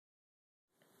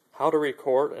How to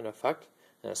record an effect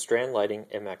in a Strand Lighting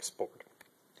MX board.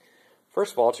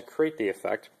 First of all, to create the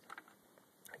effect,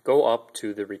 go up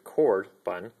to the record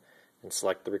button and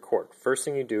select the record. First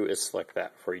thing you do is select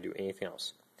that before you do anything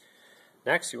else.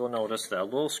 Next, you will notice that a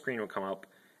little screen will come up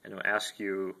and it will ask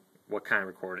you what kind of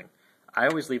recording. I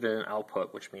always leave it in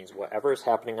output, which means whatever is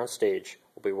happening on stage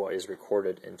will be what is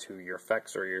recorded into your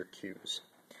effects or your cues.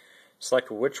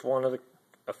 Select which one of the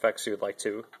effects you would like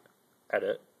to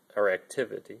edit or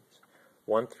activities,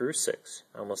 1 through 6.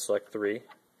 I'm going to select 3.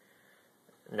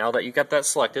 Now that you got that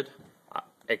selected,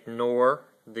 ignore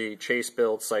the chase,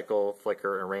 build, cycle,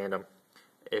 flicker, and random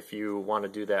if you want to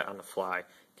do that on the fly.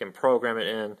 You can program it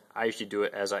in. I usually do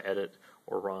it as I edit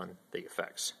or run the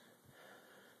effects.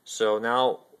 So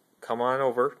now come on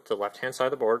over to the left hand side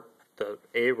of the board, the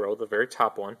A row, the very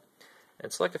top one,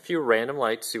 and select a few random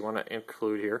lights you want to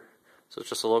include here. So it's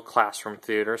just a little classroom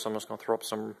theater, so I'm just going to throw up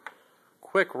some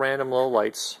quick random little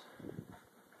lights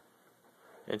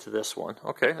into this one.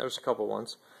 Okay, there's a couple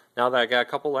ones. Now that I got a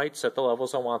couple lights at the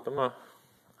levels I want them,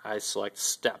 I select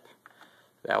step.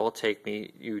 That will take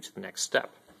you to the next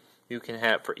step. You can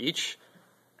have, for each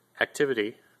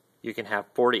activity, you can have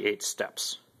 48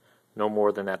 steps. No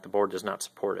more than that. The board does not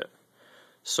support it.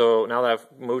 So now that I've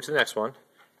moved to the next one,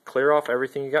 clear off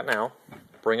everything you got now,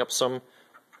 bring up some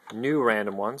new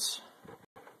random ones.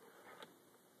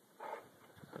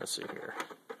 Let's see here.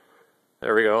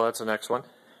 There we go, that's the next one.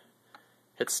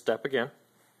 Hit step again.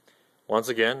 Once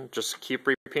again, just keep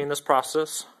repeating this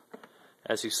process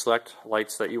as you select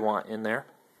lights that you want in there.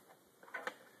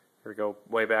 Here we go,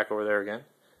 way back over there again.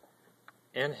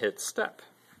 And hit step.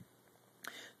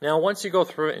 Now once you go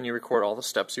through it and you record all the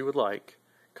steps you would like,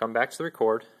 come back to the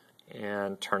record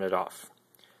and turn it off.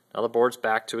 Now the board's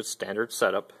back to its standard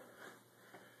setup.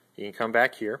 You can come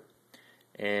back here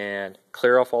and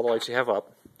clear off all the lights you have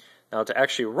up. Now to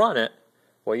actually run it,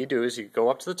 what you do is you go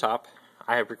up to the top.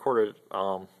 I have recorded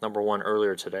number 1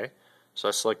 earlier today, so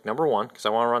I select number 1 because I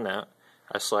want to run that.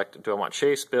 I select, do I want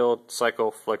chase, build,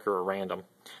 cycle, flicker, or random.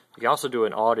 You can also do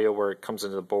an audio where it comes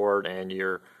into the board and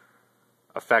your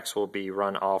effects will be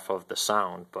run off of the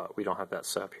sound, but we don't have that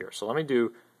set up here. So let me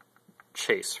do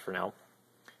chase for now.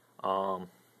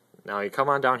 Now you come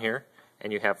on down here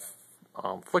and you have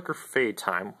flicker fade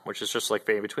time, which is just like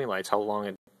fade between lights, how long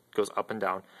it goes up and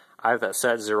down. I have that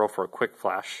set 0 for a quick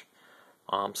flash.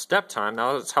 Step time,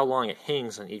 now that's how long it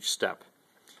hangs on each step.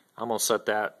 I'm going to set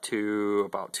that to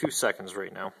about 2 seconds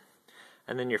right now.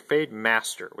 And then your fade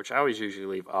master, which I always usually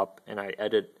leave up, and I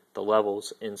edit the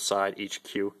levels inside each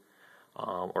cue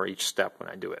or each step when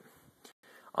I do it.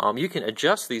 You can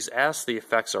adjust these as the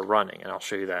effects are running, and I'll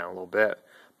show you that in a little bit.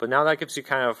 But now that gives you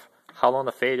kind of how long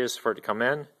the fade is for it to come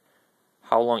in,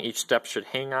 how long each step should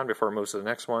hang on before it moves to the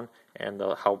next one, and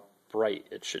how bright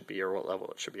it should be or what level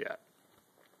it should be at.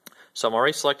 So I'm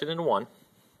already selected into 1,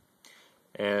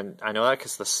 and I know that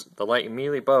because the light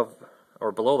immediately above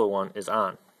or below the 1 is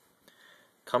on.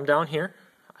 Come down here,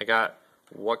 I got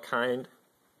what kind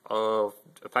of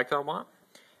effect I want,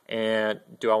 and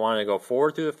do I want to go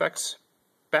forward through the effects,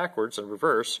 backwards and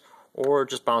reverse, or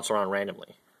just bounce around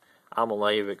randomly. I'm going to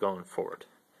leave it going forward.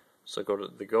 So go to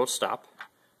the go stop,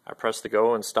 I press the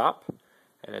go and stop,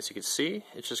 and as you can see,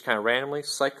 it's just kind of randomly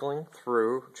cycling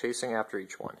through, chasing after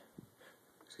each one.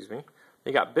 Excuse me.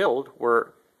 You got build,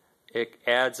 where it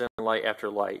adds in light after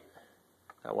light.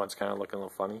 That one's kind of looking a little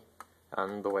funny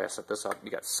on the way I set this up. You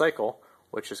got cycle,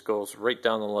 which just goes right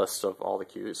down the list of all the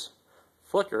cues.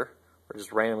 Flicker, which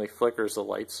just randomly flickers the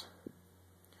lights.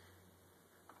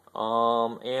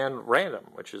 And random,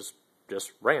 which is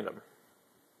just random.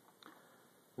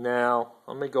 Now,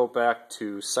 let me go back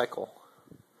to cycle.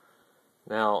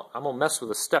 Now, I'm going to mess with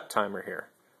the step timer here.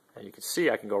 And you can see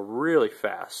I can go really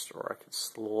fast, or I can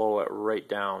slow it right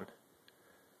down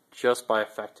just by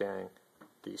affecting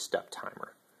the step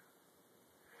timer.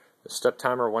 The step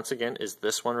timer, once again, is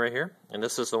this one right here. And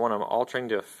this is the one I'm altering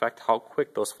to affect how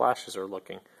quick those flashes are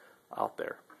looking out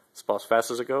there. It's about as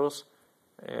fast as it goes,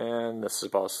 and this is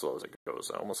about as slow as it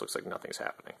goes. It almost looks like nothing's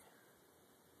happening.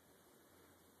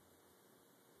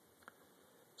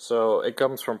 So it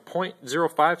comes from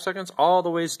 0.05 seconds all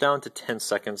the way down to 10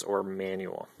 seconds or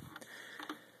manual.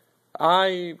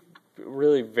 I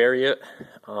really vary it,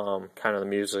 kind of the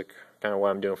music, kind of what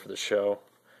I'm doing for the show,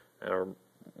 or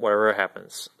whatever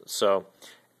happens. So,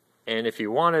 and if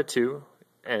you wanted to,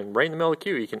 and right in the middle of the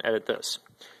cue, you can edit this.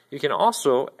 You can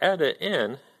also edit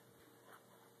in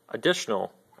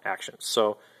additional actions.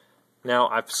 So now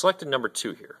I've selected number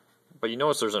 2 here, but you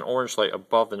notice there's an orange light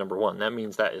above the number 1. That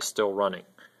means that is still running.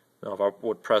 Now if I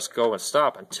would press go and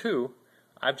stop on 2,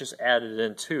 I've just added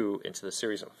in 2 into the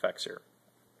series of effects here.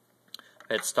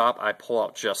 hit stop, I pull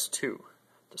out just 2.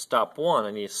 To stop one,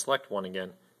 I need to select one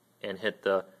again and hit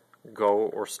the go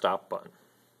or stop button.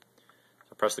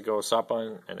 So press the go or stop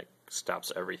button and it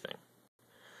stops everything.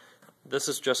 This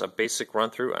is just a basic run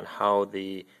through on how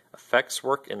the effects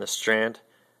work in the Strand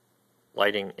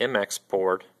Lighting MX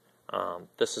board.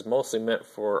 This is mostly meant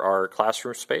for our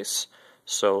classroom space,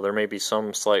 so there may be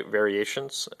some slight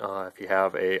variations if you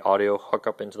have a audio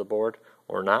hookup into the board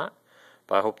or not,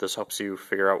 but I hope this helps you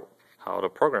figure out how to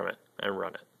program it and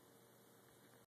run it.